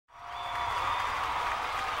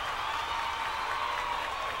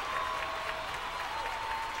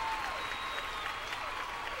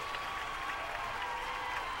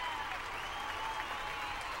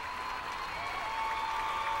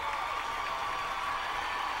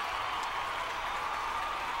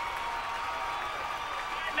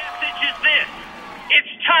is this.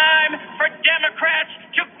 It's time for Democrats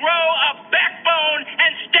to grow a backbone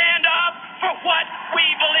and stand up for what we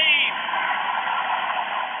believe.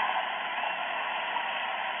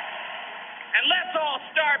 And let's all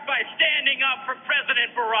start by standing up for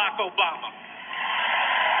President Barack Obama.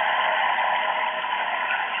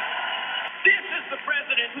 This is the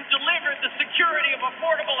president who delivered the security of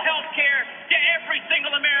affordable health care to every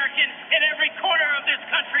single American in every corner of this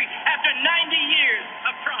country after 90 years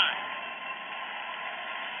of trying.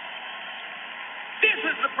 This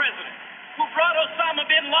is the president who brought Osama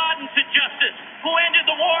bin Laden to justice, who ended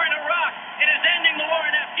the war in Iraq and is ending the war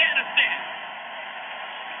in Afghanistan.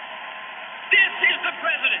 This is the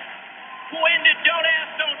president who ended Don't Ask,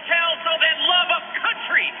 Don't Tell so that love of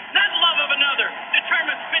country, not love of another,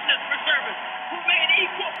 determines fitness for service, who made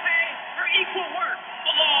equal pay for equal work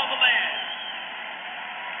the law of the land.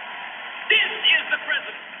 This is the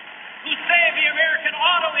president who saved the American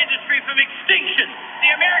auto industry from extinction,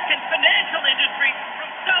 the American financial industry from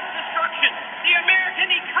self-destruction, the American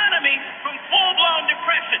economy from full-blown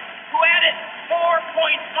depression, who added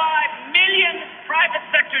 4.5 million private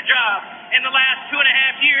sector jobs in the last 2.5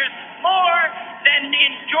 years, more than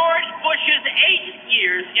in George Bush's 8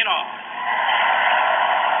 years in office.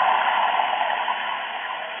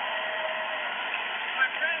 My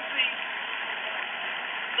friends,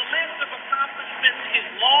 the list of accomplishments is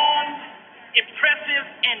long, impressive,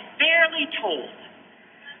 and barely told.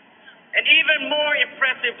 And even more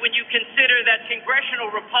impressive when you consider that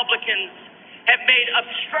congressional Republicans have made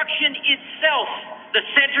obstruction itself the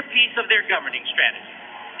centerpiece of their governing strategy.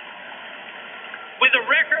 With a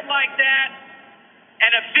record like that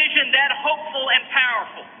and a vision that hopeful and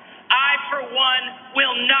powerful,